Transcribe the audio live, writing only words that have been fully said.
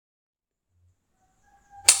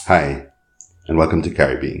Hi, and welcome to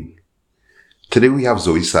Caribbean. Today we have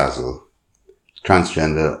Zoe Sazzle,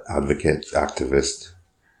 transgender advocate, activist,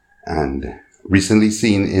 and recently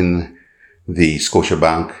seen in the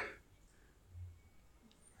Scotiabank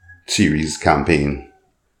series campaign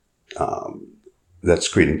that's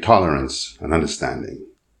creating tolerance and understanding.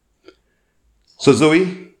 So,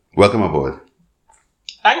 Zoe, welcome aboard.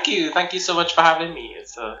 Thank you. Thank you so much for having me.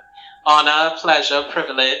 It's an honor, pleasure,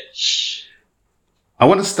 privilege. I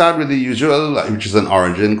want to start with the usual, which is an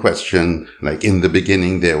origin question. Like in the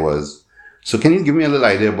beginning, there was. So, can you give me a little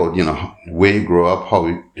idea about where you grew up,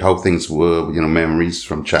 how things were, memories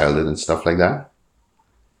from childhood and stuff like that?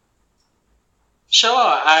 Sure,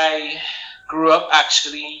 I grew up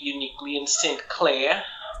actually uniquely in St. Clair,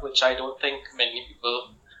 which I don't think many people,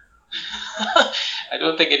 I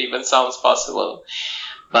don't think it even sounds possible.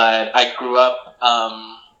 But I grew up,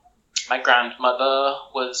 my grandmother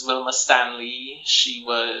was Wilma Stanley. She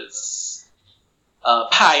was a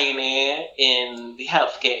pioneer in the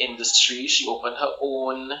healthcare industry. She opened her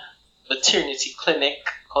own maternity clinic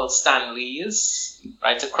called Stanley's,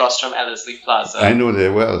 right across from Ellerslie I Plaza. know they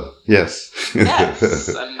well. Yes. Yes,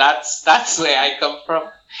 and that's where I come from.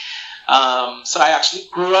 So I actually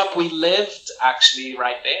grew up. We lived actually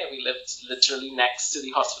right there. We lived literally next to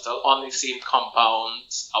the hospital on the same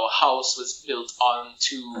compound. Our house was built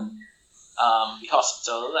onto the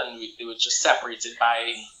hospital, and they were just separated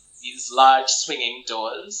by these large swinging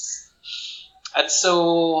doors. And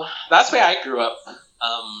so that's where I grew up.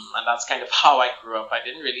 And that's kind of how I grew up. I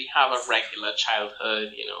didn't really have a regular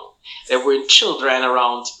childhood. There weren't children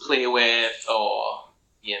around to play with, or,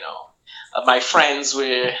 my friends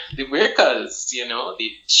were the workers, the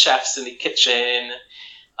chefs in the kitchen,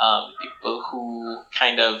 people who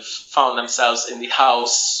kind of found themselves in the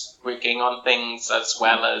house working on things as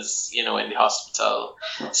well as, in the hospital.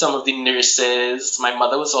 Some of the nurses, my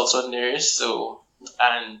mother was also a nurse,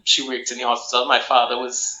 and she worked in the hospital. My father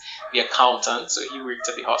was the accountant, so he worked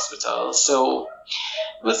at the hospital. So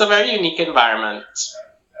it was a very unique environment.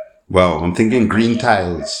 Wow, I'm thinking green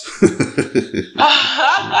tiles.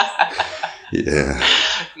 Yeah.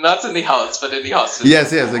 Not in the house, but in the hospital.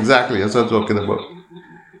 Yes, exactly. That's what I'm talking about.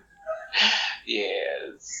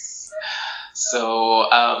 Yes. So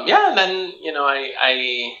yeah, and then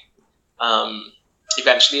I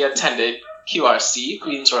eventually attended QRC,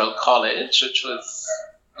 Queens Royal College, which was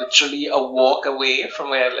literally a walk away from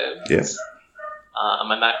where I lived. Yeah.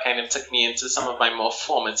 And that kind of took me into some of my more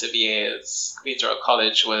formative years. Queens Royal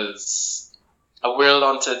College was a world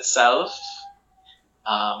unto itself.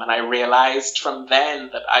 And I realized from then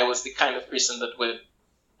that I was the kind of person that would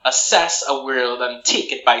assess a world and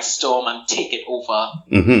take it by storm and take it over.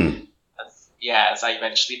 Mm-hmm. As I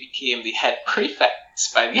eventually became the head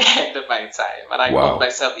prefect by the end of my time. And I Wow. called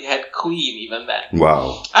myself the head queen even then.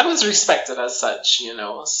 Wow. And was respected as such.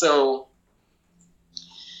 So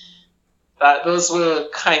those were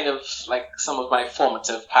kind of like some of my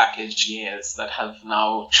formative package years that have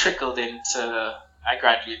now trickled into. I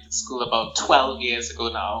graduated school about 12 years ago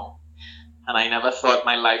now, and I never thought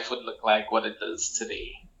my life would look like what it does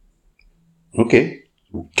today. Okay.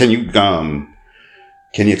 Can you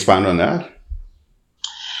expand on that?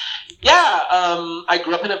 Yeah, I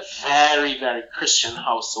grew up in a very, very Christian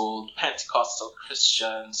household, Pentecostal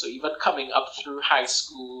Christian. So even coming up through high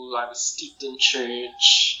school, I was steeped in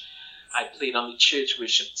church. I played on the church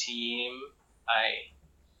worship team. I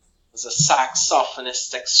was a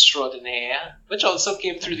saxophonist extraordinaire, which also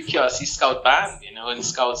came through the QRC Scout Band. In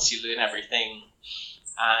Scouts you learn everything.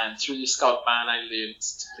 And through the Scout Band I learned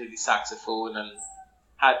to play the saxophone and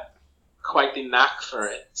had quite the knack for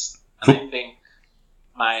it. And I think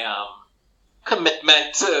my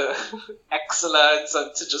commitment to excellence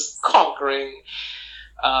and to just conquering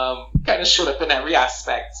kind of showed up in every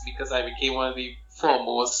aspect, because I became one of the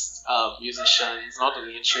foremost musicians, not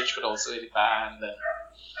only in church but also in the band.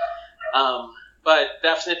 But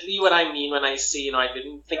definitely what I mean when I say, I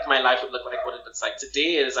didn't think my life would look like what it looks like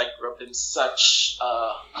today is I grew up in such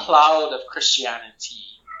a cloud of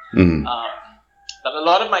Christianity. Mm-hmm. That a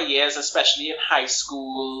lot of my years, especially in high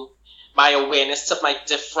school, my awareness of my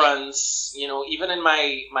difference, even in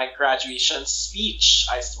my graduation speech,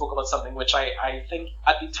 I spoke about something which I think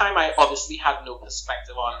at the time I obviously had no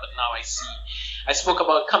perspective on, but now I see. I spoke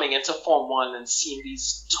about coming into Form 1 and seeing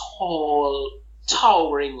these tall,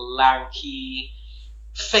 towering, lanky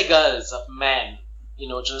figures of men,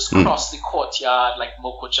 just cross the courtyard like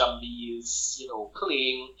Moko Jambis,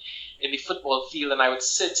 playing in the football field. And I would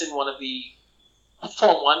sit in one of the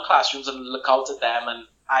Form 1 classrooms and look out at them, and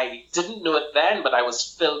I didn't know it then, but I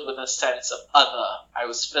was filled with a sense of other. I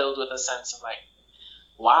was filled with a sense of like,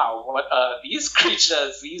 wow, what are these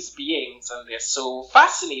creatures, these beings, and they're so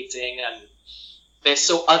fascinating and they're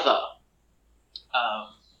so other. Um,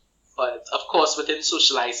 but of course, within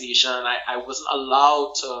socialization, I wasn't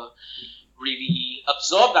allowed to really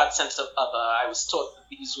absorb that sense of other. I was taught that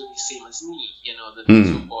these were the same as me, that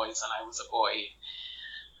these were boys and I was a boy.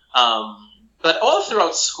 But all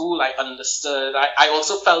throughout school, I understood. I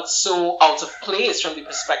also felt so out of place from the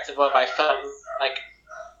perspective of I felt like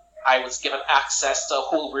I was given access to a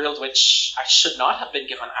whole world which I should not have been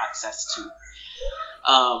given access to,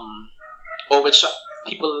 or which I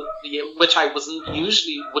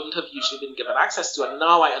wouldn't have usually been given access to. And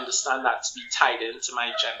now I understand that to be tied into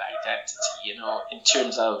my gender identity. In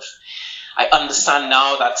terms of I understand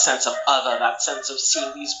now that sense of other, that sense of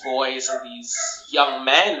seeing these boys and these young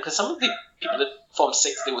men, because some of the people that formed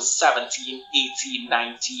Six, they were 17, 18,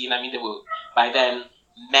 19. I mean, they were by then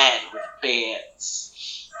men with beards.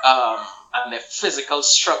 And their physical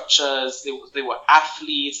structures, they were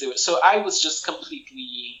athletes. So I was just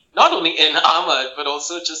completely, not only enamored, but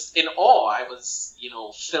also just in awe. I was,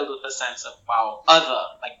 filled with a sense of, wow, other,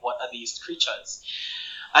 like what are these creatures?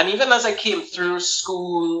 And even as I came through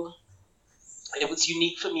school, it was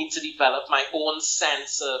unique for me to develop my own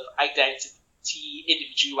sense of identity,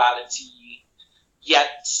 individuality,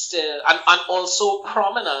 yet still, and also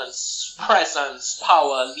prominence, presence,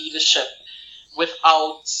 power, leadership,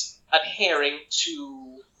 without adhering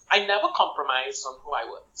to, I never compromised on who I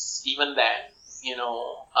was, even then,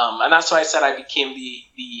 and that's why I said I became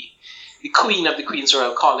the queen of the Queen's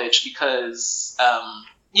Royal College, because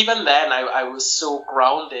even then I was so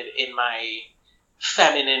grounded in my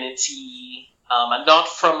femininity, and not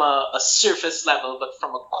from a surface level, but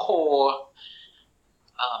from a core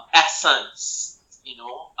essence,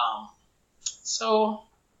 so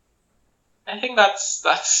I think that's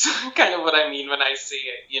kind of what I mean when I say,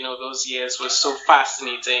 those years were so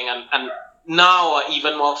fascinating and now are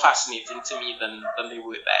even more fascinating to me than they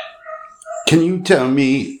were then. Can you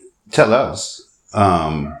tell us,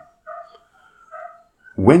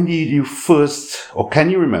 when did you first, or can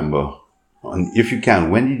you remember, and if you can,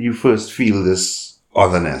 when did you first feel this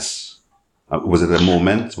otherness? Was it a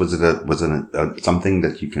moment? Was it something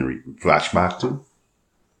that you can flash back to?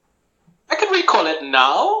 I can recall it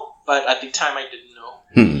now, but at the time I didn't know.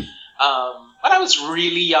 When I was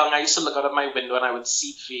really young, I used to look out of my window and I would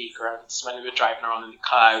see vagrants when we were driving around in the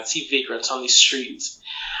car. I would see vagrants on the streets.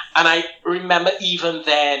 And I remember even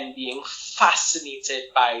then being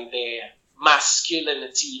fascinated by their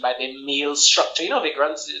masculinity, by their male structure.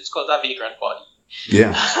 Vagrants, it's called a vagrant body.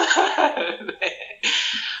 Yeah.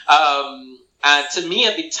 And to me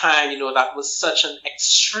at the time, that was such an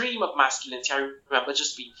extreme of masculinity. I remember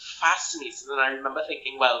just being fascinated. And I remember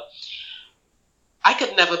thinking, well, I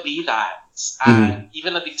could never be that. And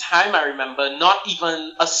even at the time, I remember not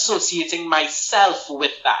even associating myself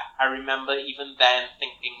with that. I remember even then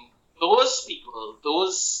thinking, those people,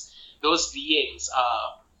 those beings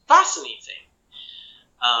are fascinating.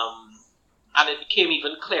 And it became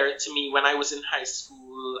even clearer to me when I was in high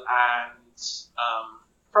school, and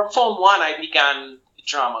from Form 1, I began the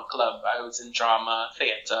drama club. I was in drama,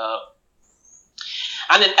 theater.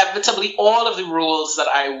 And inevitably, all of the roles that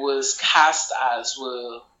I was cast as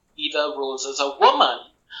were either roles as a woman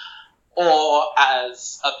or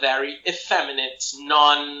as a very effeminate,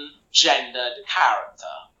 non-gendered character.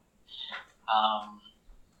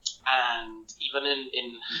 And even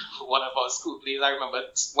in one of our school plays, I remember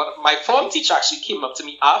my form teacher actually came up to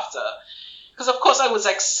me after, because of course I was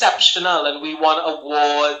exceptional and we won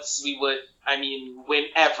awards. We would, win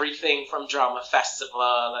everything from drama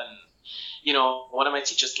festival, and one of my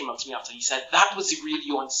teachers came up to me after. He said, "That was the real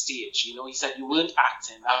you on stage." He said, "You weren't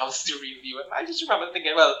acting. That was the real you." And I just remember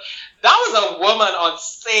thinking, well, that was a woman on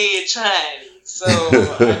stage, honey. So,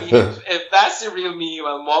 if that's the real me,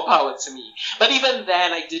 well, more power to me. But even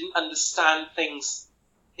then, I didn't understand things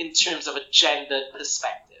in terms of a gendered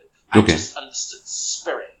perspective. Okay. I just understood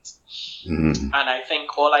spirit. And I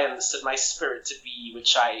think all I understood my spirit to be,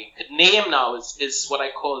 which I could name now, is what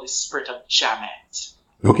I call the spirit of Jamet.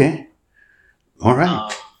 Okay. All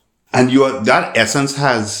right. And that essence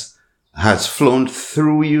has flown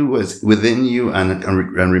through you, as within you,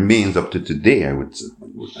 and remains up to today, I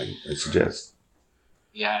suggest.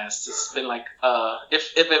 Yes, it's been like,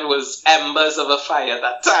 if it was embers of a fire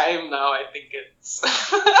that time, now I think it's a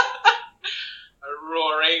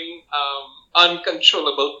roaring,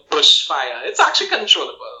 uncontrollable bushfire. It's actually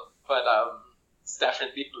controllable, but it's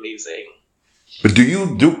definitely blazing. But do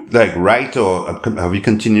you write, or have you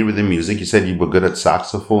continued with the music? You said you were good at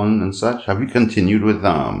saxophone and such. Have you continued with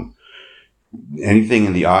anything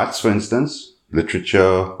in the arts, for instance, literature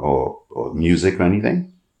or music or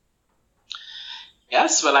anything?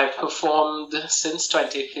 Yes, well, I've performed since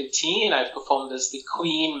 2013. I've performed as the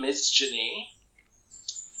Queen, Miss Janae.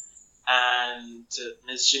 And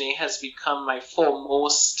Miss Janae has become my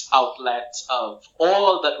foremost outlet of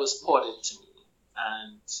all that was poured into me.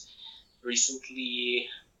 And recently,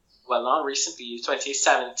 well, not recently,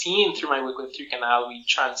 2017, through my work with Three Canal, we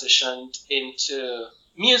transitioned into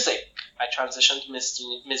music. I transitioned Miss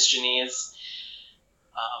Janae's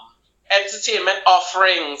entertainment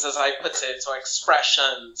offerings, as I put it, or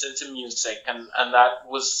expressions into music. And that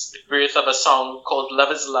was the birth of a song called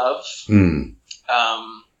Love is Love,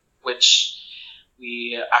 which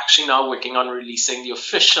we are actually now working on releasing the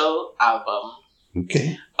official album.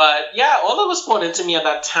 Okay. But yeah, all that was poured into me at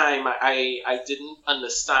that time, I didn't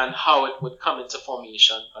understand how it would come into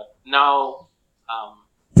formation. But now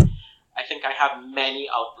I think I have many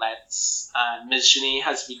outlets, and Ms. Janae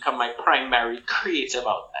has become my primary creative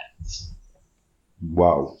outlet.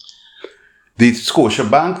 Wow. The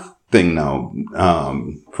Scotiabank thing now,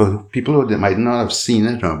 for people who might not have seen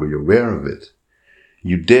it or be aware of it,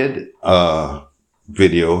 you did a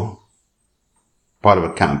video, part of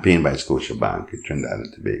a campaign by Scotiabank in Trinidad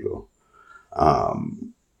and Tobago.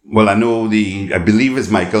 Well, I believe it's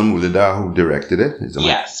Michael Mulida who directed it.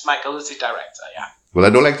 Yes, Michael is the director, yeah. Well, I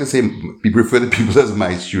don't like to say, refer to people as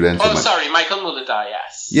my students. Sorry, Michael Mulida,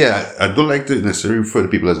 yes. Yeah, I don't like to necessarily refer to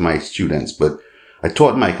people as my students, but I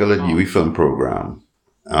taught Michael at UWI Film Program.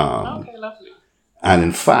 Okay, lovely. And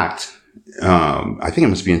in fact, I think it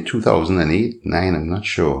must be in 2008, 9, I'm not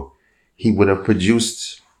sure. He would have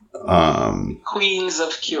produced... Queens of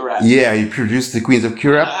Curep. Yeah, he produced the Queens of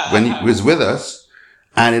Curep when he was with us.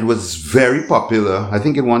 And it was very popular. I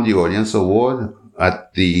think it won the Audience Award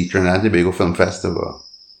at the Trinidad and Tobago Film Festival.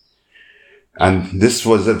 And this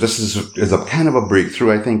is a kind of a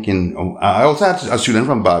breakthrough, I think. I also had a student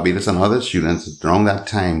from Barbados and other students around that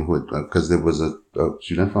time because there was a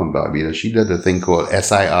student from Barbados. She did a thing called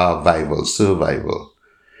SIR Survival.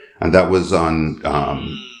 And that was on,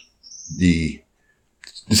 the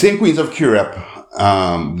same Queens of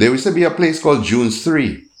Curep. There used to be a place called June's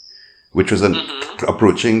 3, which was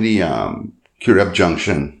approaching the, Curep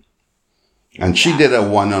Junction. And she did a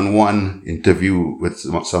one-on-one interview with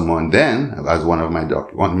someone then as one of my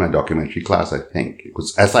documentary class, I think. It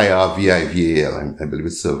was SIRVIVAL, I believe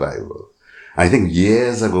it's Survival. I think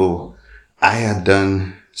years ago, I had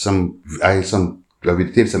done I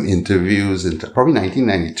did some interviews in probably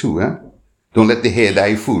 1992, huh? Don't let the hair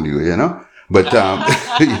dye fool you, you know? But,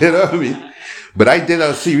 you know what I mean? But I did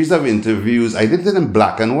a series of interviews. I did it in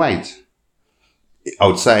black and white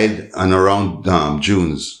outside and around,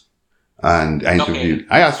 June's. And I interviewed,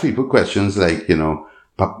 I asked people questions like, you know,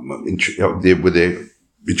 were they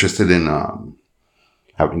interested in,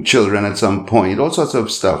 having children at some point? All sorts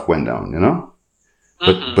of stuff went down, you know?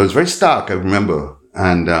 But it was very stark, I remember.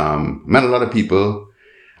 And, met a lot of people.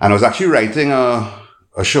 And I was actually writing a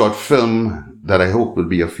short film that I hope would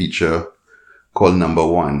be a feature called Number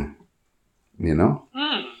One, you know?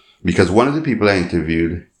 Because one of the people I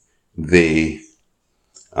interviewed, they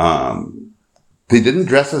didn't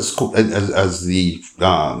dress as the,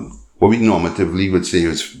 what we normatively would say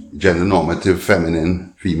is gender normative,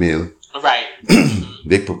 feminine, female. Right.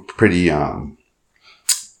 They put pretty, I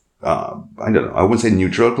don't know, I wouldn't say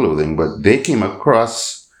neutral clothing, but they came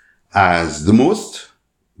across as the most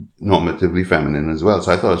normatively feminine as well.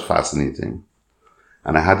 So I thought it was fascinating.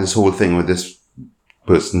 And I had this whole thing with this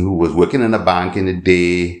person who was working in a bank in the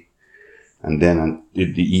day. And then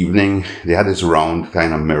in the evening, they had this round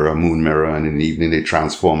kind of mirror, moon mirror. And in the evening, they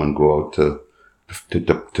transform and go out to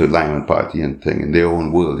Lyman Party and thing in their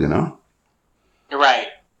own world, you know? Right.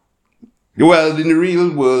 Well, in the real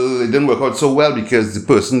world, it didn't work out so well because the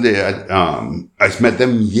person there, I met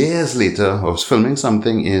them years later. I was filming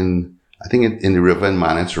something in the River and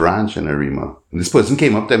Manet's Ranch in Arima. And this person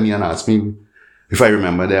came up to me and asked me if I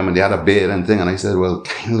remember them, and they had a beard and thing. And I said, well,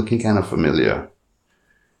 looking kind of familiar.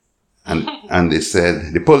 And they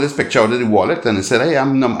said, they pulled this picture out of the wallet and they said, hey, I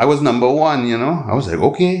was number one, you know? I was like,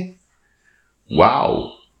 okay.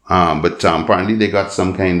 Wow. But apparently they got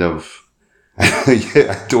some kind of,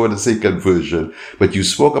 yeah, I don't want to say conversion, but you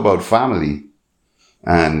spoke about family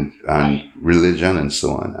and religion and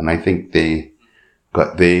so on. And I think in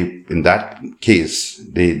that case,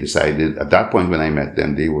 they decided at that point when I met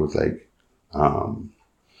them, they were like,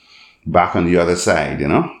 back on the other side, you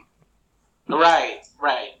know? Right.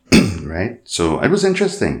 Right. So it was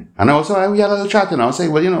interesting. And also we had a little chat and I was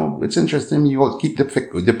saying, well, you know, it's interesting. You all keep the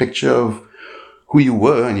picture of who you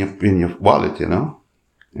were in your wallet, you know,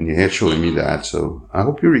 and you're here showing me that. So I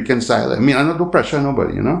hope you reconcile. I mean, I don't pressure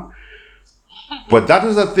nobody, you know, But that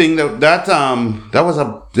was a thing that was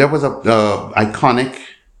a iconic,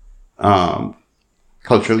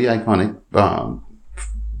 culturally iconic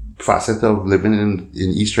facet of living in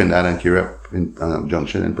East Trinidad and Europe, in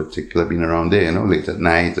Junction in particular, being around there, late at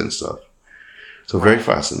night and stuff. So very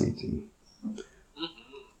fascinating.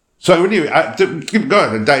 So anyway, to keep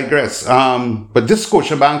going, I digress. But this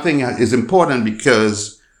Scotiabank thing is important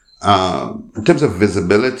because, in terms of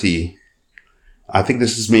visibility, I think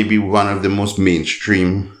this is maybe one of the most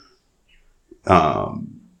mainstream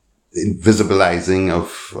visibilizing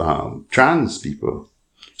of trans people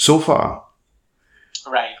so far.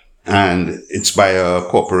 Right. And it's by a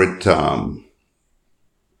corporate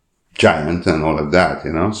giant and all of that,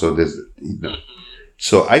 So there's,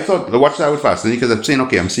 So I thought, watch that was fascinating because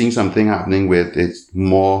I'm seeing something happening with it's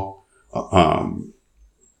more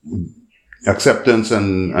acceptance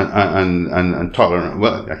and tolerance.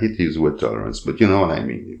 Well, I hate to use the word tolerance, but you know what I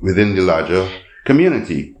mean. Within the larger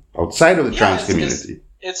community, outside of the trans community.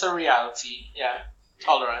 It's a reality, yeah.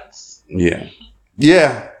 Tolerance. Yeah.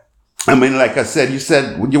 Yeah. I mean, like I said, you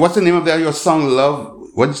said, what's the name of your song, Love?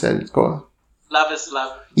 What you said it's called? Love is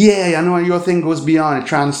love. Yeah, I know your thing goes beyond. It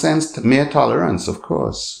transcends mere tolerance, of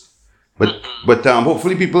course. But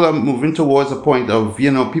hopefully people are moving towards a point of,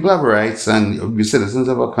 people have rights and we're citizens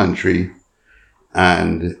of our country.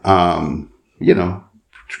 And,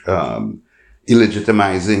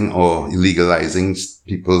 illegitimizing or illegalizing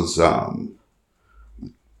people's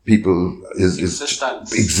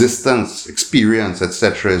existence, experience,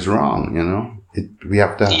 etc. is wrong. We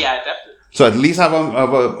have to. Yeah, definitely. So at least have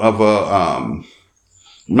a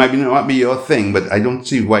might not be your thing, but I don't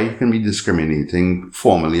see why you can be discriminating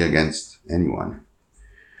formally against anyone.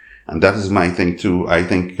 And that is my thing too. I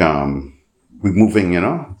think we're moving.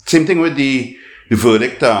 Same thing with the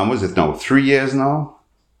verdict. Was it now 3 years now?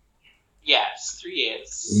 Yes, 3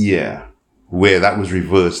 years. Yeah, where that was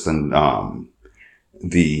reversed and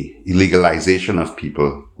the illegalization of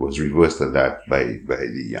people was reversed at that by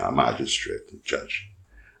the magistrate, the judge.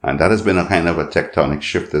 And that has been a kind of a tectonic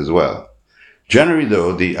shift as well. Generally,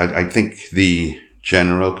 though, I think the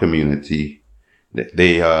general community,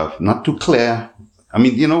 they are not too clear. I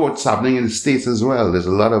mean, you know what's happening in the States as well. There's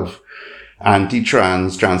a lot of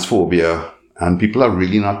transphobia, and people are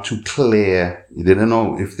really not too clear. They don't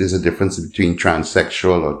know if there's a difference between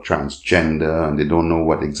transsexual or transgender, and they don't know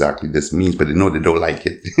what exactly this means, but they know they don't like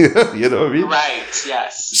it. You know what I mean? Right,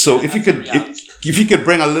 yes. So if you could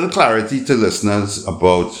bring a little clarity to listeners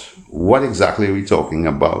about what exactly are we talking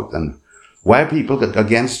about and why are people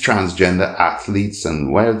against transgender athletes,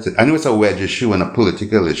 and why I know it's a wedge issue and a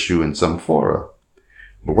political issue in some fora,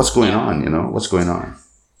 but what's going on, what's going on?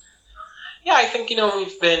 Yeah, I think,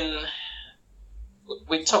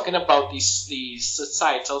 we're talking about the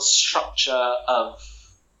societal structure of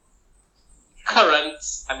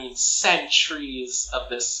centuries of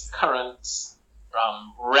this current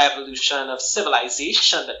revolution of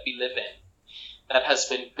civilization that we live in, that has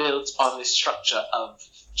been built on the structure of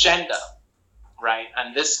gender, right?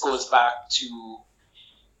 And this goes back to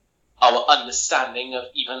our understanding of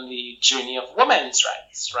even the journey of women's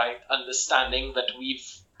rights, right? Understanding that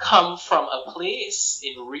we've come from a place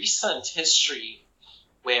in recent history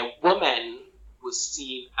where women was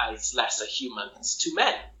seen as lesser humans to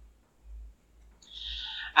men.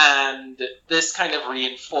 And this kind of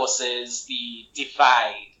reinforces the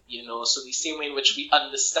divide, so the same way in which we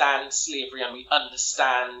understand slavery and we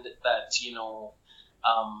understand that,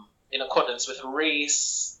 in accordance with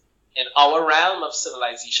race, in our realm of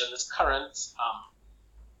civilization, this current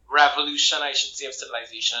revolution, I should say, of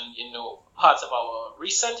civilization, parts of our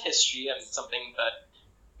recent history and something that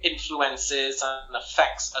influences and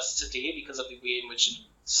affects us today because of the way in which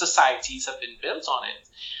societies have been built on it.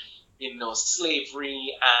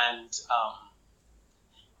 Slavery and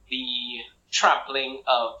the trampling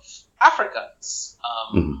of Africans,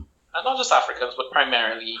 and not just Africans, but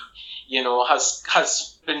primarily,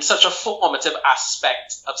 has been such a formative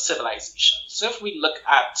aspect of civilization. So if we look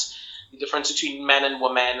at the difference between men and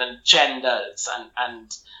women and genders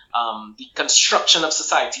and the construction of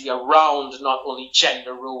society around not only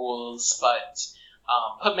gender roles, but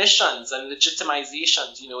permissions and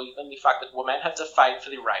legitimizations, even the fact that women had to fight for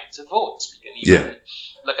the right to vote. We can even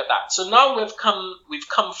look at that. So now we've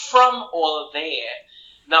come from all there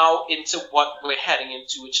now into what we're heading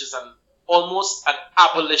into, which is almost an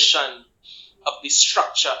abolition of the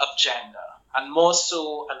structure of gender, and more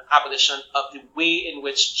so an abolition of the way in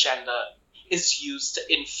which gender is used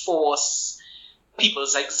to enforce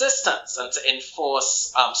people's existence and to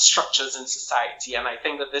enforce structures in society. And I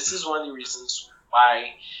think that this is one of the reasons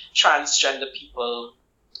why transgender people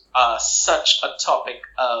such a topic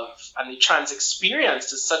of, and the trans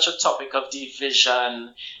experience is such a topic of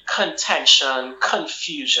division, contention,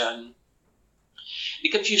 confusion. The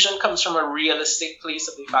confusion comes from a realistic place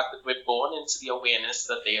of the fact that we're born into the awareness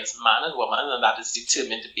that there is man and woman, and that is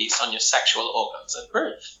determined based on your sexual organs at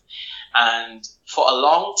birth. And for a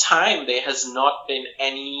long time, there has not been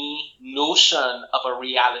any notion of a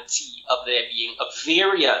reality of there being a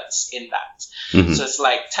variance in that. Mm-hmm. So it's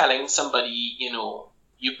like telling somebody, you know,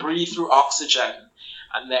 you breathe through oxygen,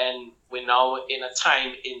 and then we're now in a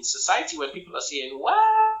time in society when people are saying,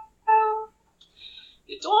 well,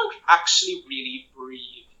 you don't actually really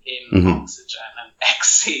breathe in oxygen and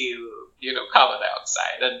exhale, you know, carbon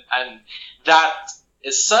dioxide. And that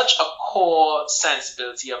is such a core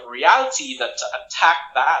sensibility of reality that to attack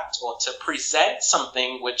that or to present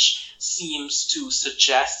something which seems to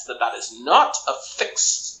suggest that that is not a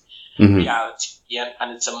fixed reality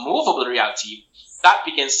and it's a movable reality, that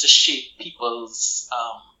begins to shape people's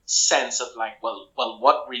sense of like, well,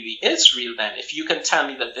 what really is real then? If you can tell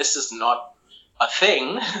me that this is not a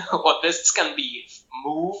thing, or this can be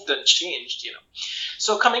moved and changed, you know.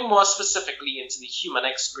 So coming more specifically into the human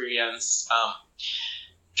experience,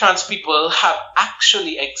 trans people have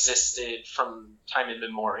actually existed from time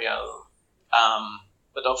immemorial.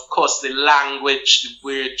 But of course, the language, the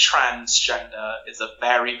word transgender is a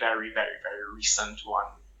very, very, very, very recent one.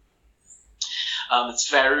 It's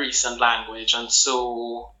very recent language. And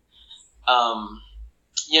so,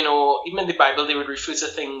 you know, even in the Bible, they would refer to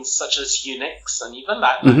things such as eunuchs, and even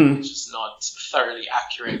that language is not thoroughly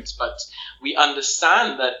accurate. But we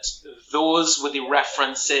understand that those were the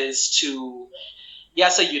references to,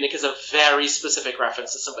 yes, a eunuch is a very specific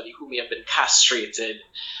reference to somebody who may have been castrated,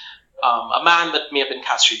 a man that may have been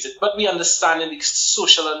castrated. But we understand in the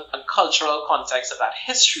social and cultural context of that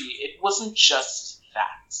history, it wasn't just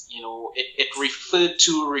that, you know, it referred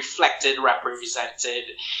to, reflected, represented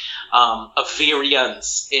a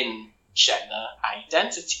variance in gender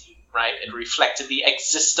identity, right? It reflected the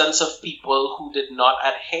existence of people who did not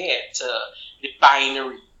adhere to the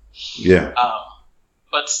binary,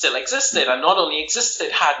 but still existed, and not only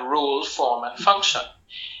existed, had role, form, and function.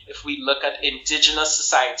 If we look at indigenous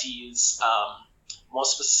societies, more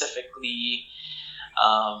specifically,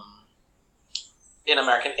 in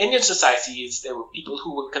American Indian societies, there were people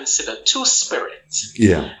who were considered two-spirit.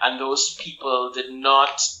 Yeah. And those people did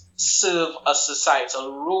not serve a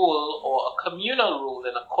societal role or a communal role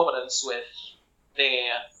in accordance with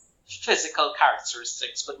their physical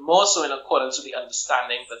characteristics, but more so in accordance with the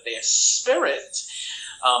understanding that their spirit,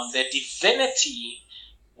 their divinity,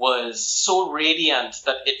 was so radiant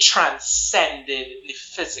that it transcended the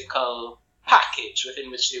physical package within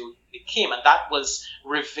which they came, and that was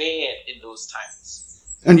revered in those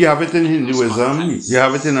times. And you have it in Hinduism, you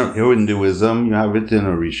have it in Hinduism, you have it in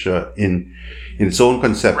Orisha in its own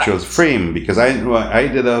conceptual frame. Because I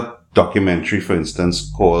did a documentary, for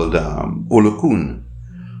instance, called Olokun,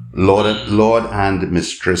 Lord and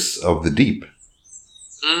Mistress of the Deep.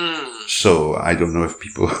 So I don't know if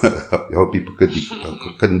people how people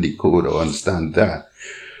couldn't decode or understand that.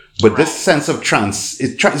 But this sense of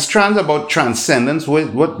it's trans about transcendence.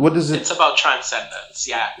 What is it? It's about transcendence.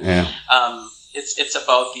 Yeah. It's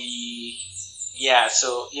about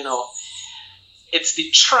so, you know, it's the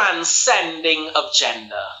transcending of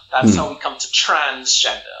gender. That's how we come to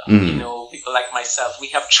transgender. You know, people like myself, we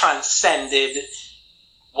have transcended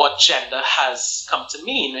what gender has come to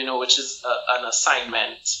mean, you know, which is an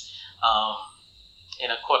assignment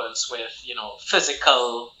in accordance with, you know,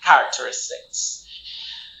 physical characteristics.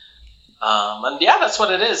 And yeah, that's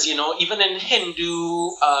what it is, you know. Even in Hindu,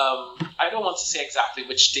 I don't want to say exactly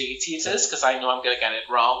which deity it is because I know I'm going to get it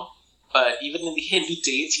wrong. But even in the Hindu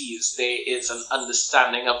deities, there is an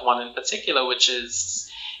understanding of one in particular, which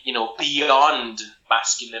is, you know, beyond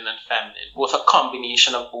masculine and feminine, both a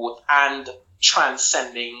combination of both and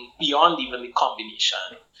transcending beyond even the combination.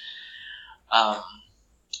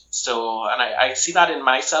 So, and I see that in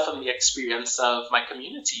myself and the experience of my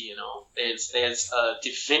community, you know. There's a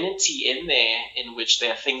divinity in there in which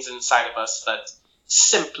there are things inside of us that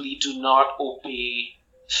simply do not obey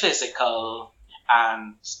physical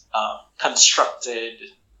and constructed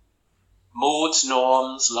modes,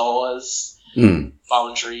 norms, laws,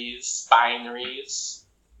 boundaries, binaries.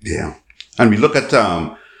 Yeah. And we look at,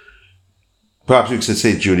 perhaps we could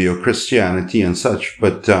say Judeo-Christianity and such,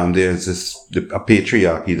 but there's a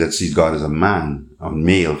patriarchy that sees God as a man, a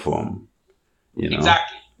male form, you know.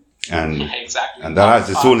 Exactly. And and that has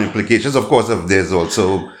its own implications. Of course, there's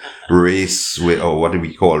also race, or what do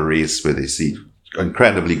we call race, where they see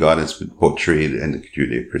incredibly God is portrayed in the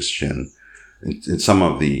Judeo-Christian in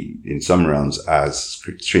some rounds as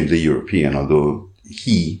strangely European, although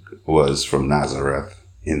he was from Nazareth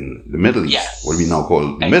in the Middle East, Yes. what we now call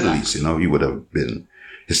the Exactly. Middle East. He would have been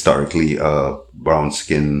historically brown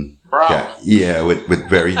skin. Brown. Yeah, with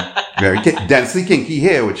very, very densely kinky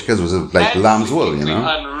hair, which because was like lamb's wool,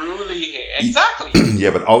 Unruly hair. Exactly.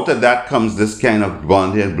 Yeah, but out of that comes this kind of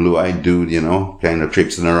blonde-haired, blue-eyed dude, kind of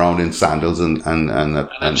traipsing around in sandals and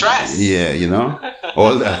a dress. Yeah,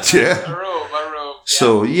 all that. Yeah. A robe.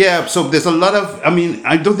 Yeah. So there's a lot of.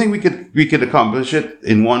 I don't think we could accomplish it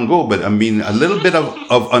in one go, but a little bit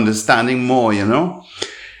of understanding more,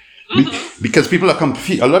 Because people are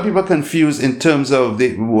confused. A lot of people are confused in terms of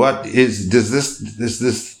is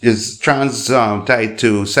trans tied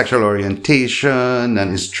to sexual orientation,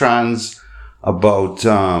 and is trans about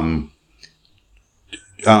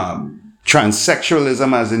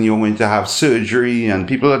transsexualism, as in you're going to have surgery, and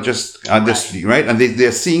people are just right, and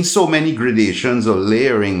they're seeing so many gradations or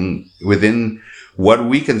layering within what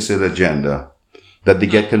we consider gender, that they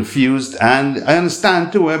get confused. And I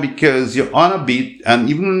understand too, because you're on a beat, and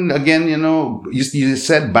even again, you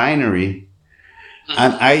said binary,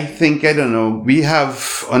 and I think, I don't know, we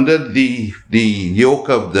have under the yoke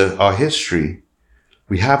of our history,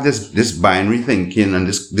 we have this binary thinking and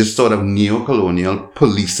this sort of neo-colonial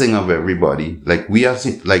policing of everybody. Like we are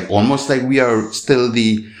almost like we are still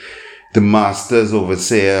the masters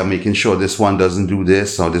overseer, making sure this one doesn't do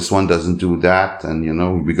this or this one doesn't do that, and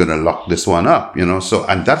we're gonna lock this one up. So,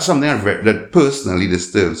 and that's something that personally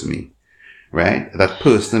disturbs me, right? That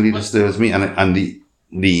personally disturbs me, and the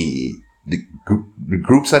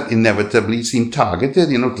groups that inevitably seem targeted,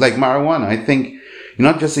 like marijuana. I think you're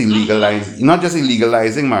not just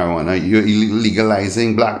illegalizing marijuana, you're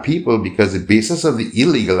illegalizing black people, because the basis of the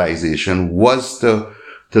illegalization was to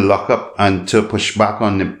lock up and to push back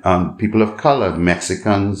on people of color,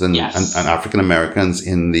 Mexicans and African Americans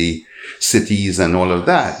in the cities and all of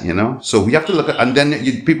that, So we have to look at, and then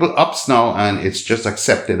people ups now, and it's just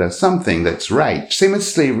accepted as something that's right. Same as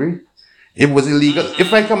slavery. It was illegal.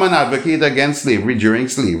 If I come and advocate against slavery during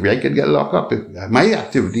slavery, I could get locked up. My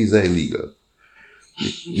activities are illegal.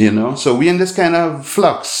 So we're in this kind of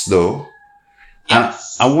flux, though.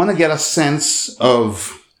 Yes. And I want to get a sense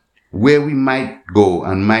of where we might go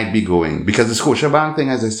and might be going, because the Scotiabank thing,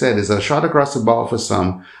 as I said, is a shot across the bow for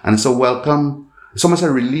some, and it's a welcome. It's almost a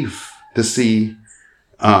relief to see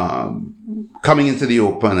coming into the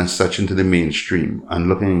open as such, into the mainstream, and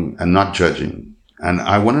looking and not judging. And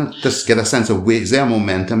I want to just get a sense of is there a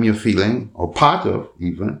momentum you're feeling, or part of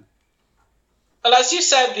even? Well, as you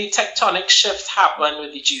said, the tectonic shift happened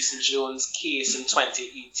with the Jason Jones case in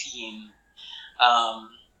 2018.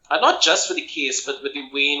 And not just with the case, but with the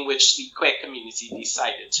way in which the queer community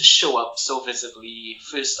decided to show up so visibly,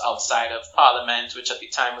 first outside of Parliament, which at the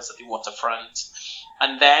time was at the waterfront,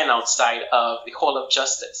 and then outside of the Hall of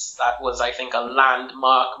Justice. That was, I think, a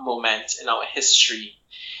landmark moment in our history.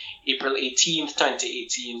 April 18th,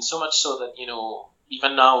 2018, so much so that,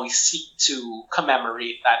 even now we seek to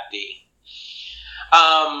commemorate that day.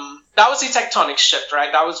 That was a tectonic shift,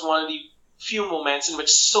 right? That was one of the few moments in which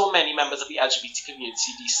so many members of the LGBT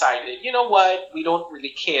community decided, you know what, we don't really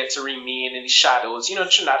care to remain in the shadows.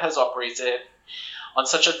 Trinidad has operated on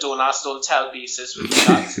such a don't-ask-don't-tell basis with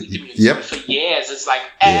regards to the community for years. It's like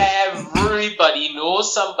everybody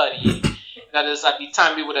knows somebody that is, at the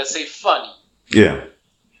time we would have said, funny. Yeah.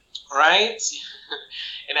 Right?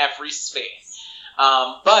 In every sphere.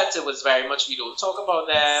 But it was very much, we don't talk about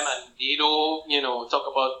them, and they don't, talk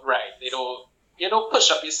about, they don't push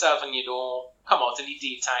up yourself, and you don't come out in the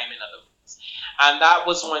daytime, in other words. And that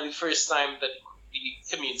was one of the first time that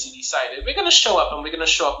the community decided, we're going to show up, and we're going to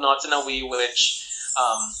show up not in a way which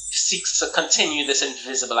seeks to continue this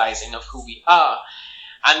invisibilizing of who we are.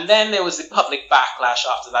 And then there was the public backlash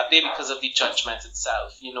after that day because of the judgment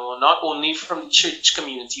itself, not only from the church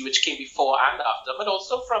community, which came before and after, but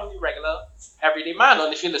also from the regular everyday man.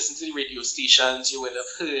 And if you listen to the radio stations, you would have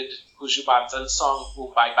heard Buju Banton's song,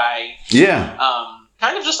 Go Bye Bye. Yeah.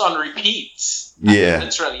 Kind of just on repeat. Yeah.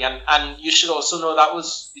 Literally. And you should also know that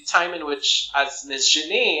was the time in which, as Ms.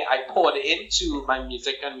 Janae, I poured into my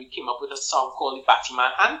music, and we came up with a song called the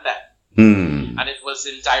Batman Anthem. And it was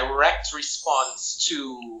in direct response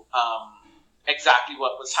to exactly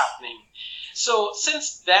what was happening. So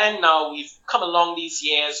since then, now we've come along these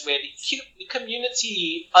years where the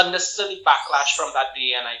community understood the backlash from that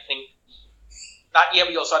day, and I think that year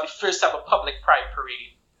we also had the first ever public pride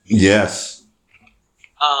parade. Yes.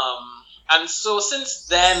 And so since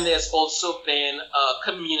then, there's also been a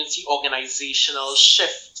community organizational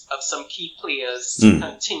shift of some key players to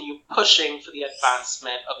continue pushing for the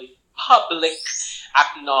advancement of the public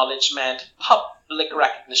acknowledgement, public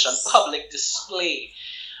recognition, public display,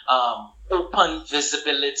 open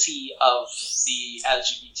visibility of the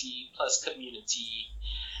LGBT plus community,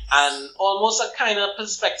 and almost a kind of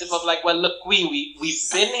perspective of like, well, look,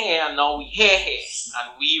 we've been here and now we're here,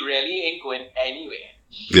 and we really ain't going anywhere.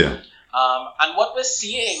 Yeah. And what we're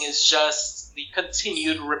seeing is just the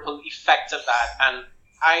continued ripple effect of that. And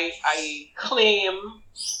I claim,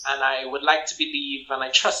 and I would like to believe, and I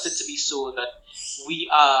trust it to be so, that we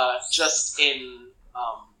are just in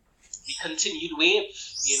the continued wave,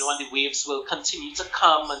 and the waves will continue to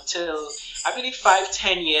come until, I believe,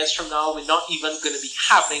 5-10 years from now, we're not even going to be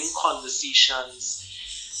having conversations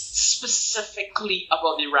specifically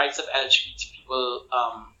about the rights of LGBT people.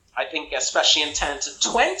 I think especially in 10 to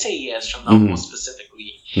 20 years from now, more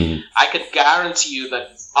specifically, I could guarantee you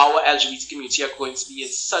that our LGBT community are going to be in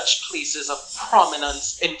such places of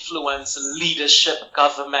prominence, influence, leadership,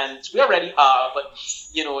 government. We already are, but,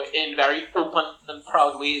 in very open and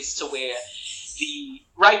proud ways, to where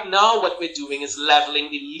right now what we're doing is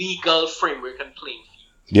leveling the legal framework and playing field.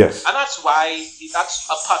 Yes. And that's a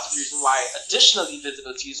part of the reason why additionally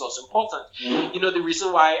visibility is also important. The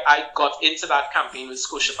reason why I got into that campaign with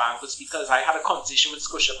Scotiabank was because I had a conversation with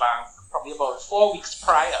Scotiabank probably about 4 weeks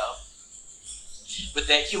prior with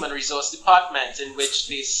their human resource department, in which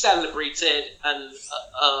they celebrated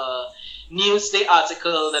a Newsday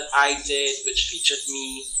article that I did, which featured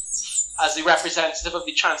me as the representative of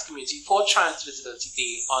the trans community for Trans Visibility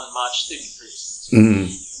Day on March 31st.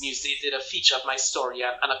 Newsday did a feature of my story,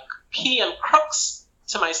 and a key and crux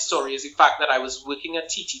to my story is the fact that I was working at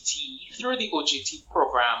TTT through the OJT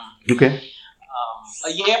program. Okay.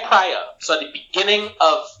 A year prior, so at the beginning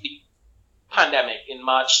of the pandemic in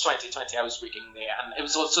March 2020, I was working there, and it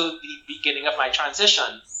was also the beginning of my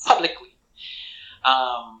transition publicly.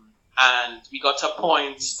 And we got to a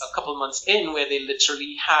point a couple months in where they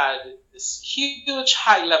literally had this huge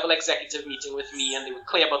high-level executive meeting with me, and they were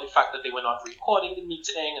clear about the fact that they were not recording the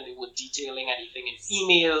meeting and they were detailing anything in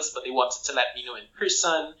emails, but they wanted to let me know in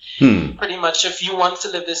person. Pretty much, if you want to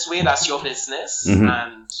live this way, that's your business,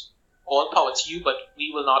 and all power to you, but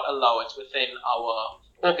we will not allow it within our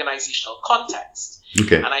organizational context.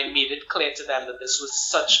 Okay. And I made it clear to them that this was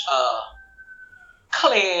such a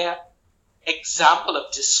clear example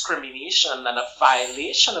of discrimination and a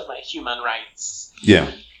violation of my human rights.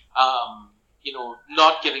 Yeah.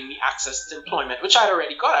 Not giving me access to employment, which I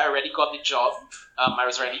already got. I already got the job. I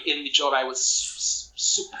was already in the job. I was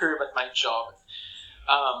superb at my job.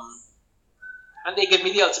 And they gave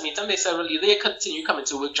me the ultimatum. They said, well, either you continue coming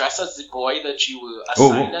to work dressed as the boy that you were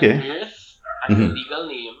assigned at birth and your legal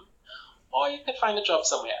name, or you could find a job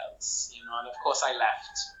somewhere else. And of course I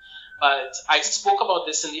left. But I spoke about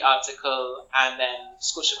this in the article, and then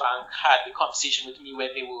Scotiabank had the conversation with me where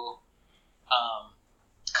they were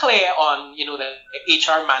clear on, the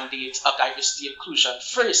HR mandate of diversity inclusion,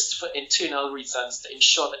 first for internal reasons, to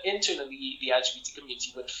ensure that internally the LGBT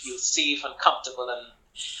community would feel safe and comfortable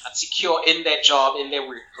and secure in their job, in their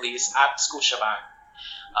workplace at Scotiabank.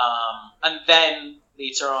 And then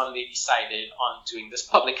later on, they decided on doing this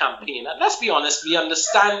public campaign. And let's be honest, we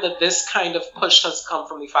understand that this kind of push has come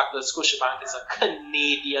from the fact that Scotiabank is a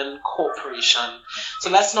Canadian corporation. So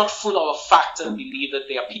let's not fool our fact and believe that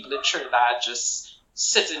there are people in Trinidad just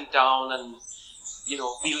sitting down and,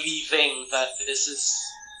 believing that this is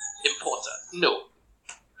important. No.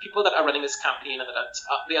 People that are running this campaign,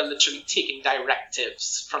 they are literally taking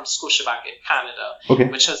directives from Scotiabank in Canada,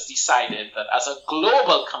 which has decided that as a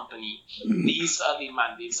global company, these are the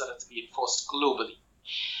mandates that are to be enforced globally.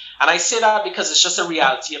 And I say that because it's just a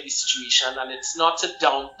reality of the situation, and it's not to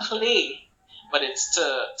downplay, but it's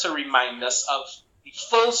to remind us of the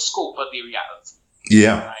full scope of the reality.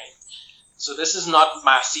 Yeah. Right? So this is not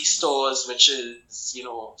Massey Stores, which is,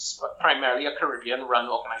 primarily a Caribbean-run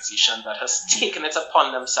organization that has taken it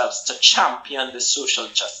upon themselves to champion this social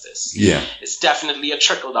justice. Yeah. It's definitely a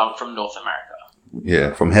trickle-down from North America.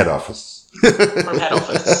 Yeah, from head office. From head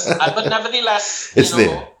office. But nevertheless,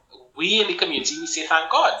 there. We in the community, we say thank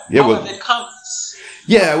God. Yeah, however it comes.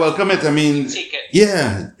 Yeah, welcome it. I mean, take it.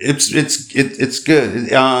 Yeah, it's good.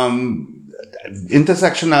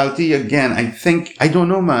 Intersectionality again. I don't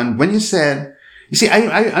know, man. When you said,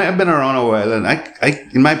 I've been around a while,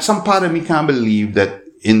 and some part of me can't believe that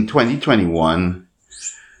in 2021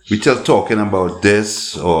 we're still talking about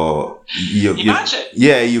this, or you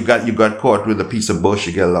got caught with a piece of bush,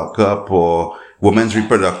 you get locked up, or women's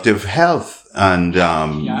reproductive health, and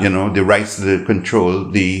the rights to control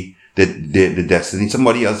the destiny.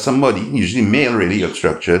 Somebody, usually male, really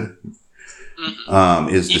structured.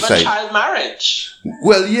 Is even decided. Child marriage.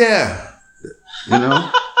 Well, yeah,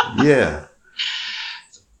 Yeah.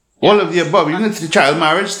 All of the above. Even the child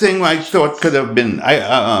marriage thing, I thought could have been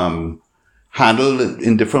handled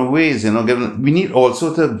in different ways. You know, given we need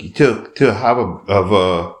also to have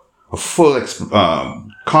a full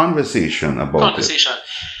conversation about it.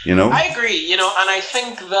 You know, I agree. You know, and I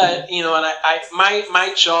think that and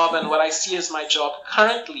my job and what I see as my job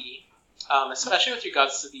currently, especially with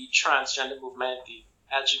regards to the transgender movement, the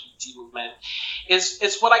LGBT movement,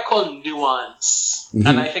 is what I call nuance. Mm-hmm.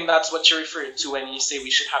 And I think that's what you're referring to when you say we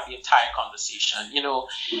should have the entire conversation. You know,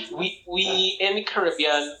 we in the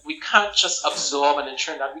Caribbean, we can't just absorb, and in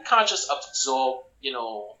Trinidad, we can't just absorb,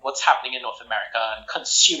 what's happening in North America and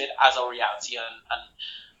consume it as a reality and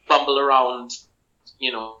bumble around,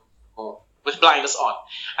 with blinders on.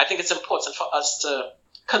 I think it's important for us to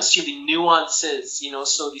consume the nuances,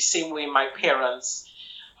 so the same way my parents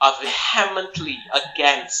are vehemently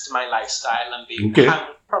against my lifestyle, and they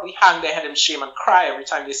probably hang their head in shame and cry every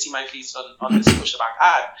time they see my face on this pushback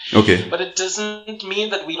ad. Okay. But it doesn't mean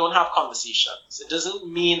that we don't have conversations. It doesn't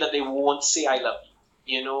mean that they won't say I love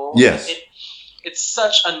you, Yes. It's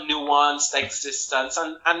such a nuanced existence,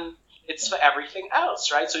 and it's for everything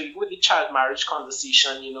else, right? So even with the child marriage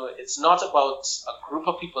conversation, it's not about a group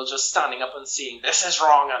of people just standing up and saying this is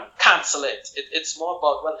wrong and cancel it. It's more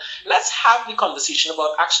about, well, let's have the conversation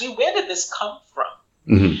about actually where did this come from,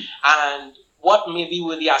 mm-hmm. and what maybe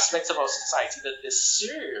were the aspects of our society that this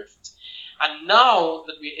served. And now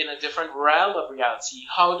that we're in a different realm of reality,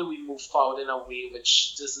 how do we move forward in a way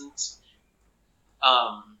which doesn't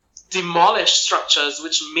demolish structures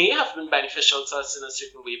which may have been beneficial to us in a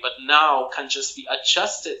certain way, but now can just be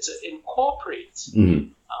adjusted to incorporate mm-hmm.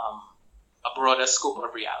 A broader scope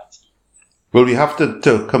of reality? Well, we have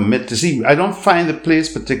to commit to see. I don't find the place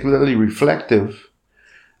particularly reflective,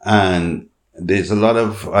 and there's a lot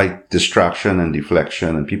of distraction and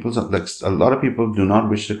deflection, and a lot of people do not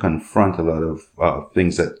wish to confront a lot of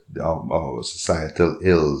things that are societal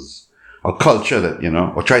ills or culture that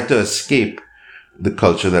or try to escape the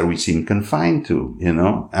culture that we seem confined to,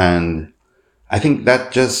 and I think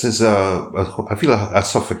that just is I feel a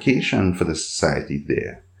suffocation for the society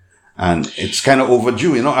there, and it's kind of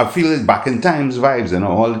overdue, I feel it back in times vibes,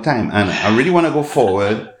 all the time, and I really want to go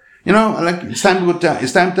forward, like it's time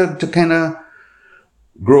to kind of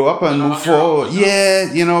grow up and move forward.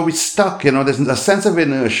 Yeah, we're stuck, there's a sense of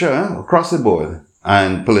inertia across the board,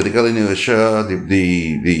 and political inertia,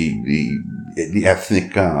 the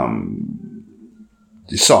ethnic,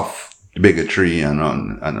 the soft bigotry and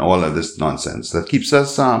all of this nonsense that keeps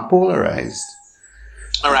us polarized.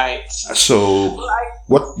 All right. So,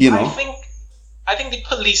 I think the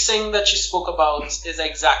policing that you spoke about is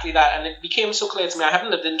exactly that, and it became so clear to me. I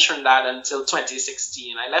haven't lived in Trinidad until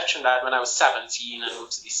 2016. I left Trinidad when I was 17 and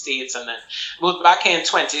moved to the States, and then moved back here in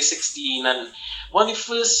 2016. And one of the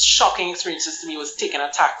first shocking experiences to me was taking a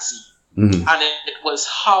taxi. Mm-hmm. And it was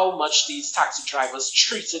how much these taxi drivers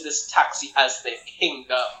treated this taxi as their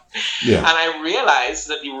kingdom. Yeah. And I realized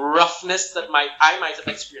that the roughness that I might have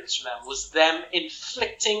experienced from them was them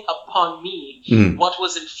inflicting upon me what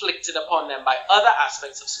was inflicted upon them by other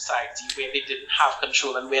aspects of society where they didn't have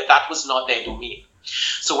control and where that was not their domain.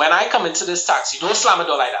 So when I come into this taxi, don't slam a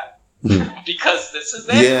door like that. Because this is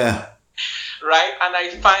it. Yeah. Right? And I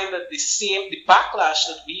find that the backlash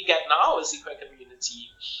that we get now as the queer community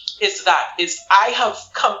is I have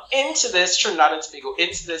come into this Trinidad and Tobago,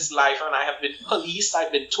 into this life, and I have been policed.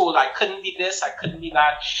 I've been told I couldn't be this, I couldn't be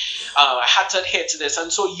that. I had to adhere to this.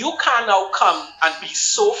 And so you can now come and be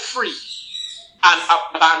so free and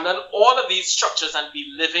abandon all of these structures and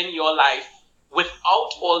be living your life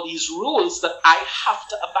without all these rules that I have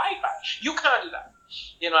to abide by. You can't do that.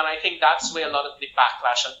 And I think that's where a lot of the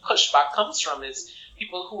backlash and pushback comes from, is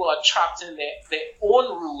people who are trapped in their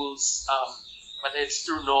own rules, whether it's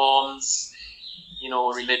through norms,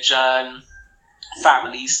 religion,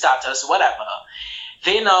 family, status, whatever.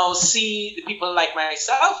 They now see the people like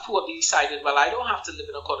myself who have decided, well, I don't have to live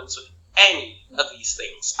in accordance with any of these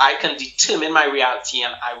things. I can determine my reality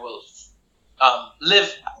and I will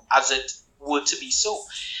live as it were to be so.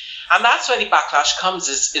 And that's where the backlash comes,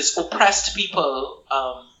 is oppressed people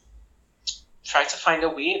try to find a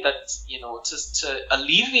way that, to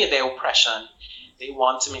alleviate their oppression. They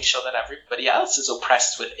want to make sure that everybody else is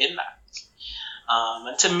oppressed within that.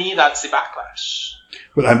 And to me, that's the backlash.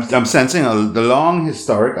 Well, I'm sensing the long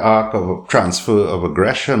historic arc of a transfer of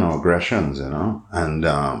aggression or aggressions, and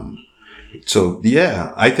so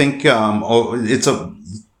yeah, I think it's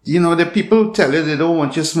the people tell you they don't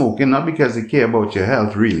want you smoking, not because they care about your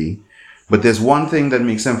health really, but there's one thing that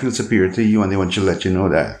makes them feel superior to you, and they want you to let you know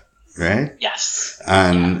that. right? Yes.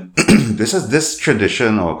 And this is this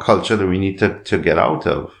tradition or culture that we need to get out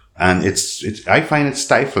of. And it's I find it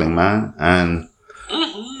stifling, man. And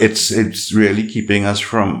it's really keeping us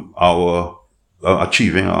from our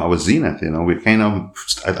achieving our zenith. We kind of,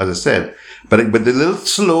 as I said, but the little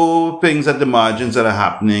slow things at the margins that are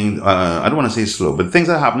happening. I don't want to say slow, but things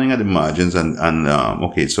are happening at the margins. And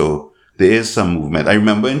okay, so there is some movement. I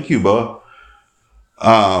remember in Cuba,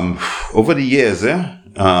 over the years,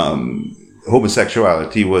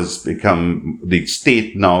 homosexuality was become the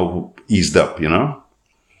state now eased up.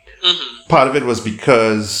 Part of it was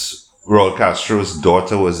because Raul Castro's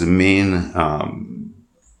daughter was the main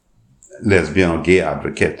lesbian or gay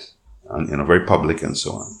advocate, and very public and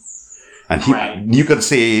so on. And you could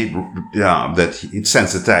say that it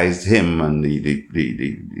sensitized him and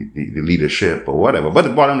the leadership or whatever. But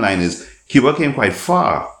the bottom line is, Cuba came quite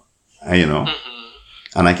far, and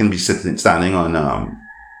I can be standing on a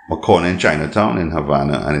corner in Chinatown in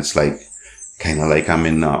Havana, and it's like kind of like I'm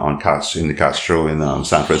in the Castro in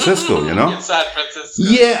San Francisco, In San Francisco.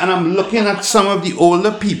 Yeah, and I'm looking at some of the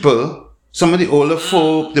older people, some of the older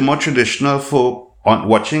folk, the more traditional folk,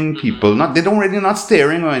 watching people. They're already not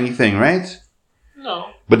staring or anything, right?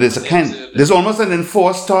 No. But there's almost an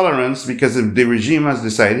enforced tolerance because the regime has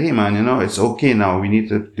decided, hey man, it's okay now. We need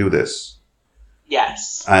to do this.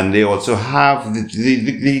 Yes. And they also have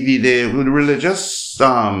the religious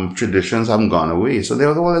traditions haven't gone away. So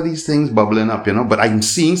there's all of these things bubbling up, but I'm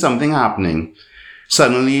seeing something happening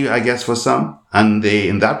suddenly, I guess, for some. And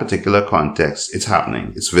in that particular context, it's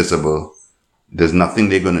happening. It's visible. There's nothing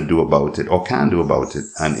they're going to do about it or can do about it.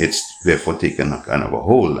 And it's therefore taken a kind of a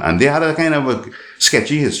hold. And they had a kind of a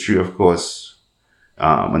sketchy history, of course,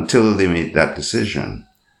 until they made that decision.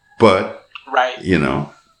 But, right.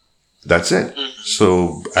 That's it.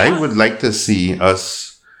 So I would like to see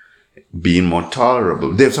us being more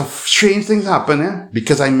tolerable. There's some strange things happening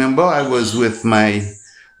because I remember I was with my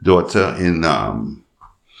daughter in a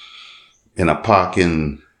park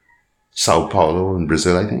in Sao Paulo in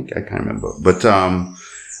Brazil, I think. I can't remember. But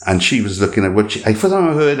and she was looking at I first time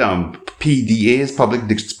I heard PDAs, public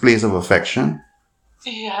displays of affection.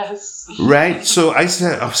 Yes. Right. So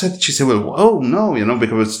she said, well, oh no,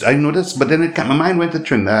 because I noticed, but then my mind went to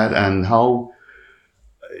Trinidad and how,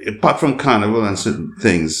 apart from carnival and certain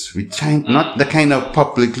things, we try not the kind of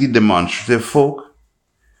publicly demonstrative folk.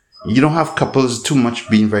 You don't have couples too much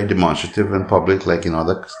being very demonstrative in public like in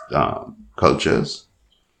other cultures.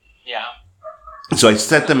 Yeah. So I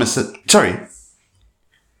said to myself,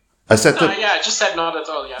 I just said not at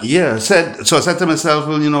all, yeah. Yeah, I said to myself,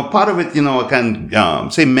 well, part of it, I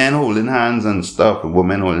can say men holding hands and stuff,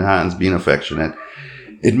 women holding hands, being affectionate.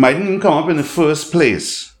 It mightn't even come up in the first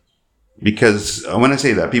place. Because when I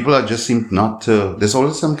say that, people just seem not to, there's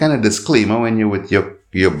always some kind of disclaimer when you're with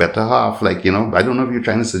your better half. Like, I don't know if you're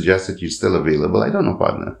trying to suggest that you're still available. I don't know,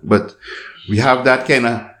 partner. But we have that kind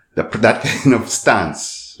of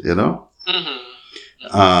stance,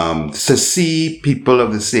 to see people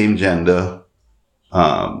of the same gender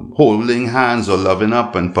holding hands or loving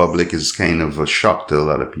up in public is kind of a shock to a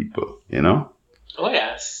lot of people, Oh,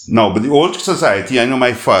 yes. No, but the old society, I know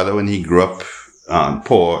my father, when he grew up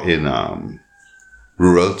poor in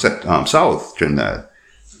rural South Trinidad,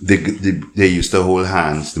 they used to hold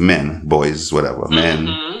hands, the men, boys, whatever,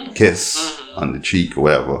 men, kiss on the cheek or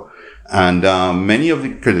whatever. And many of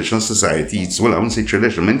the traditional societies, well, I wouldn't say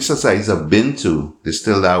traditional, many societies I've been to, they're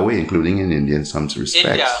still that way, including in India in some respects.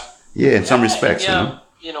 India. Yeah, in some respects. India,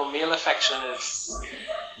 male affection is...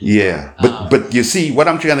 Yeah, but you see, what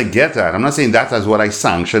I'm trying to get at, I'm not saying that as what I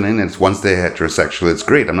sanction in, it's once they're heterosexual, it's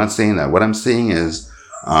great. I'm not saying that. What I'm saying is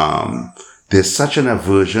there's such an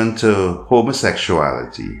aversion to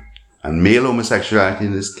homosexuality, and male homosexuality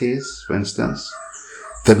in this case, for instance,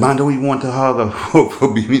 that man don't even want to hug or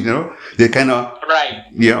they're kind of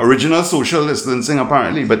original social distancing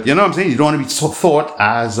apparently, but you know what I'm saying, you don't want to be so thought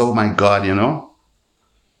as, oh my god,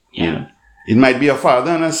 it might be a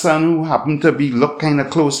father and a son who happen to look kind of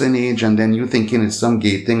close in age, and then you thinking it's some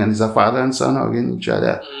gay thing and it's a father and son hugging each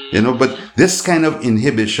other, but this kind of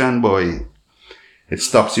inhibition, boy, it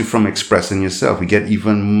stops you from expressing yourself. You get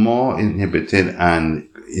even more inhibited and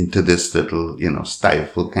into this little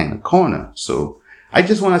stifled kind of corner. So I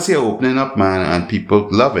just want to see it opening up, man, and people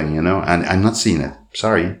loving, and I'm not seeing it.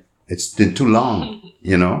 Sorry. It's been too long,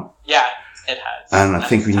 Yeah, it has. And I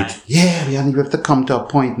think we need have to come to a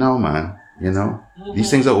point now, man, These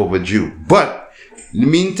things are overdue. But in the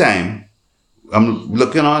meantime, I'm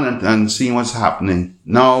looking on and seeing what's happening.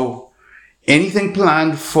 Now, anything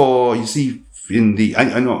planned for, you see,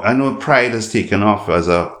 I know Pride has taken off as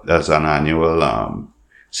an annual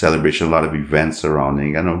celebration, a lot of events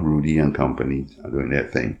surrounding. I know Rudy and company are doing their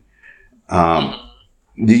thing.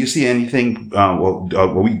 Do you see anything? Are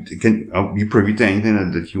you privy to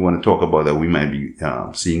anything that you want to talk about that we might be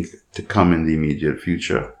seeing to come in the immediate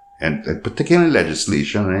future, and particularly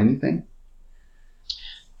legislation or anything?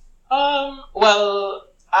 Well,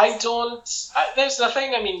 I don't. There's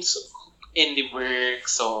nothing. I mean, in the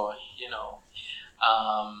works, or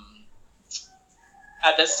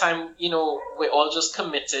at this time, we're all just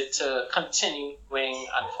committed to continuing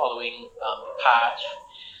and following the path.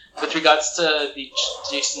 With regards to the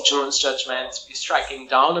Jason Jones judgment, be striking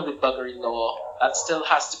down on the buggery law, that still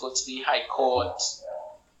has to go to the High Court,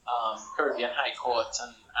 Caribbean High Court,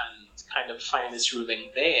 and kind of find its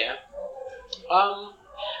ruling there.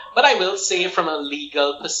 But I will say, from a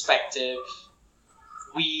legal perspective,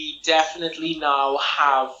 we definitely now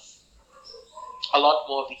have a lot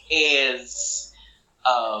more of the heirs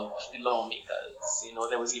of the lawmakers.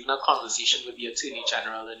 There was even a conversation with the Attorney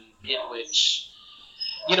General in which,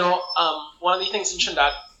 one of the things in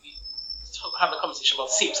Trinidad, we have a conversation about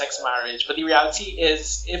same-sex marriage, but the reality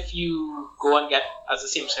is, if you go and get, as a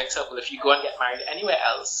same-sex couple, if you go and get married anywhere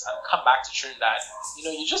else and come back to Trinidad,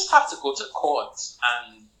 you just have to go to court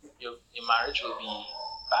and your marriage will be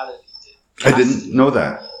validated. I didn't know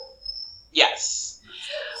that. Yes.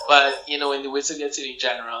 But, in the words of the Attorney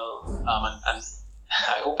General, and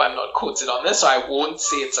I hope I'm not quoted on this, so I won't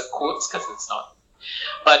say it's a quote because it's not.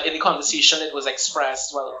 But in the conversation, it was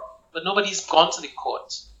expressed, but nobody's gone to the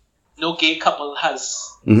court. No gay couple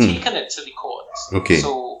has taken it to the court. Okay.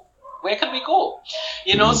 So where can we go?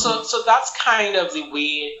 So that's kind of the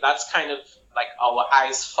way, that's kind of like our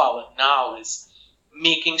eyes forward now, is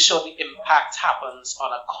making sure the impact happens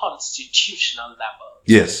on a constitutional level.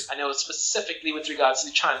 Yes. I know specifically with regards to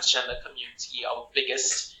the transgender community, our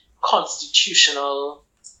biggest constitutional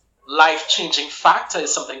life-changing factor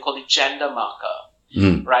is something called the gender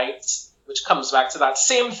marker, right? Which comes back to that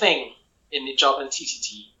same thing in the job in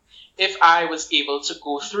TTT. If I was able to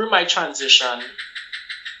go through my transition,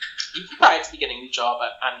 even prior to beginning the job,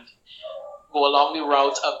 and go along the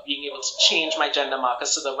route of being able to change my gender marker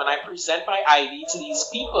so that when I present my ID to these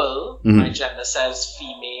people, my gender says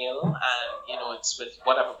female, and it's with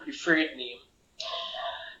whatever preferred name,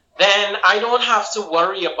 then I don't have to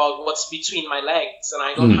worry about what's between my legs, and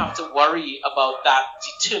I don't have to worry about that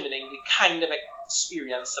determining the kind of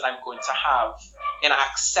experience that I'm going to have in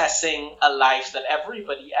accessing a life that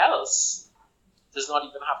everybody else does not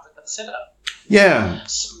even have to consider. Yeah.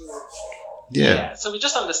 So we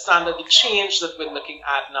just understand that the change that we're looking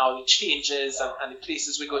at now, the changes and the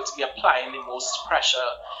places we're going to be applying the most pressure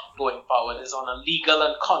going forward, is on a legal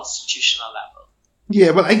and constitutional level.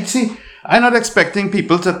 Yeah, but I'm not expecting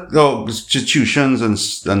people institutions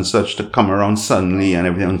and such to come around suddenly and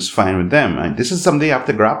everything's fine with them. This is something they have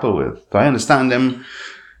to grapple with. So I understand them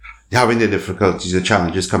having their difficulties, the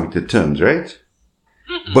challenges, coming to terms, right?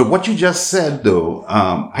 But what you just said, though,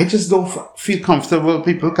 I just don't feel comfortable.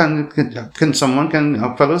 People a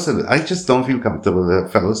fellow citizen. I just don't feel comfortable that a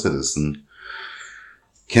fellow citizen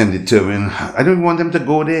can determine. I don't want them to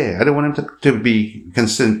go there. I don't want them to be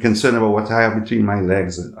concerned about what I have between my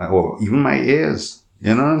legs or even my ears.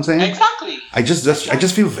 You know what I'm saying? Exactly. I just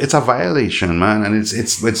feel it's a violation, man, and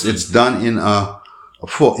it's done in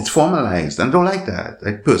it's formalized, and I don't like that.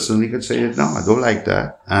 I personally could say it. No, I don't like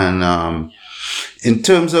that. And in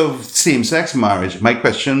terms of same-sex marriage, my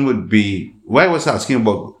question would be, why I was asking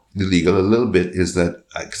about the legal a little bit is that,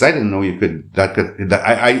 because I didn't know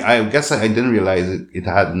I guess I didn't realize it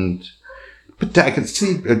hadn't, but I could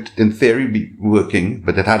see it in theory be working,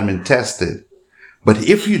 but it hadn't been tested. But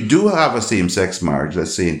if you do have a same-sex marriage,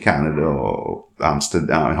 let's say in Canada or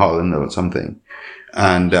Amsterdam, Holland or something,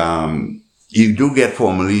 and you do get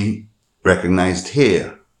formally recognized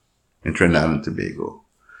here in Trinidad and Tobago,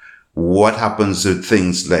 what happens to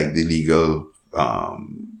things like the legal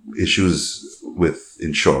issues with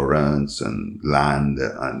insurance and land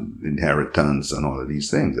and inheritance and all of these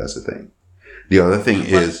things? That's the thing. The other thing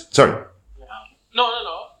is, sorry. No.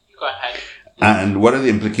 You go ahead. And what are the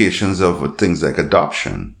implications of things like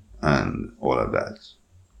adoption and all of that?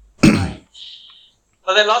 Right.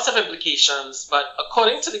 Well, there are lots of implications, but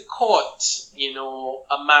according to the court,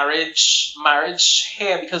 a marriage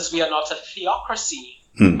here, because we are not a theocracy,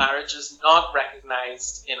 marriage is not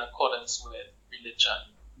recognized in accordance with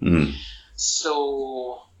religion.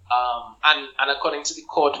 So, and according to the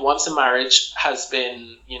court, once a marriage has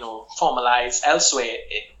been, formalized elsewhere,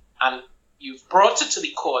 and you've brought it to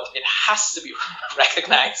the court, it has to be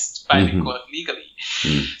recognized by the court legally.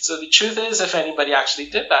 So the truth is, if anybody actually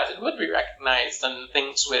did that, it would be recognized, and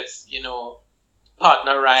things with,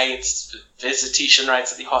 partner rights, visitation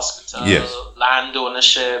rights at the hospital, Yes. land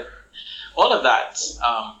ownership, all of that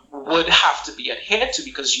would have to be adhered to,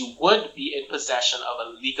 because you would be in possession of a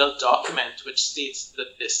legal document which states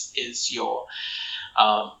that this is your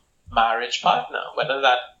marriage partner, whether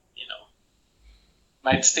that,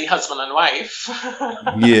 might stay husband and wife.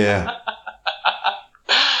 Yeah.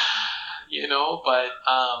 But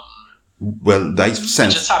Well, I we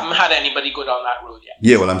sense. just haven't had anybody go down that road yet.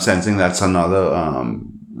 Yeah, well, I'm sensing that's another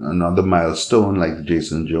milestone, like the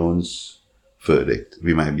Jason Jones verdict.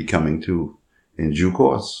 We might be coming to in due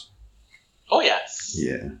course. Oh yes.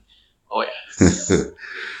 Yeah. Oh yes.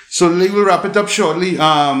 So we'll wrap it up shortly,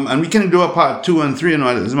 and we can do a part 2 and 3 and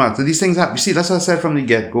all that matter. These things happen. You see, that's what I said from the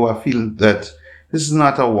get-go. I feel that this is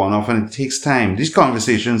not a one-off, and it takes time. These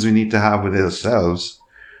conversations we need to have with ourselves.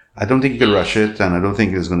 I don't think you can rush it, and I don't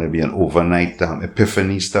think there's going to be an overnight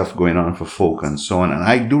epiphany stuff going on for folk and so on. And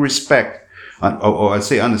I do respect, or I'd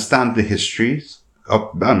say understand the histories.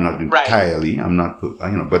 I'm not entirely, I'm not,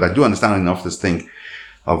 but I do understand enough to think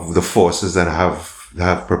of the forces that have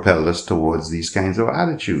propelled us towards these kinds of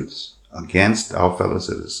attitudes against our fellow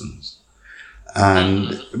citizens.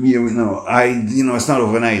 And, it's not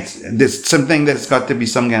overnight. There's something that's got to be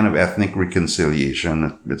some kind of ethnic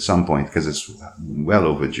reconciliation at some point, because it's well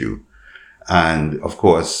overdue. And of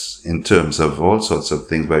course, in terms of all sorts of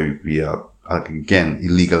things where we are, again,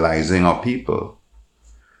 illegalizing our people.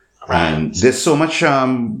 Right. And there's so much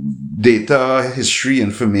data, history,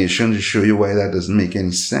 information to show you why that doesn't make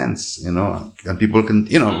any sense, and people can,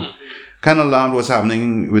 kind of learn what's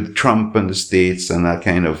happening with Trump and the States and that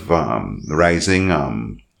kind of rising,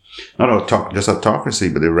 not just autocracy,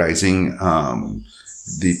 but the rising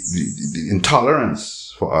the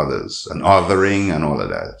intolerance for others and othering and all of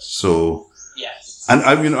that. So, yes. And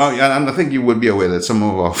I think you would be aware that some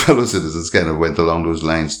of our fellow citizens kind of went along those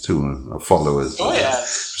lines too, our followers. Oh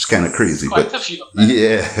yes. It's kind of crazy. Quite a few of them.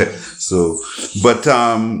 Yeah. So, but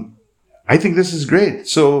I think this is great.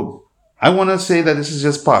 So, I want to say that this is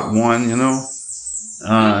just part 1,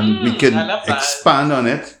 and we can expand on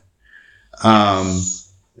it.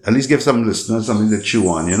 At least give some listeners something to chew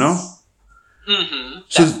on, Mm-hmm.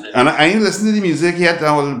 So, and I ain't listened to the music yet.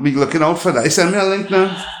 I will be looking out for that. Send me a link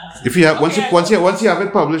now. If you have, once you have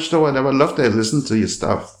it published or whatever, I'd love to listen to your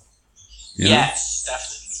stuff. Yes,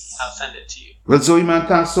 definitely. I'll send it to you. Well, Zoe, man,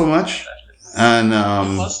 thanks so much. Definitely. And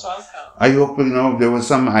You're most welcome. I hope there was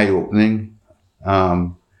some eye opening.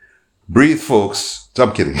 Breathe, folks.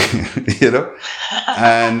 I'm kidding,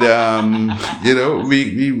 and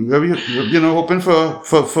we hoping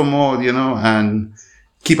for more, and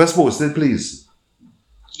keep us posted, please.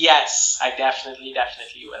 Yes, I definitely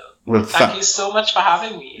will. Well, thank you so much for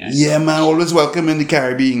having me. Yeah, man, always welcome in the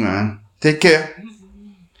Caribbean, man. Take care.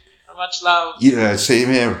 Much love. Yeah, same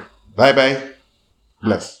here. Bye.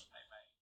 Bless.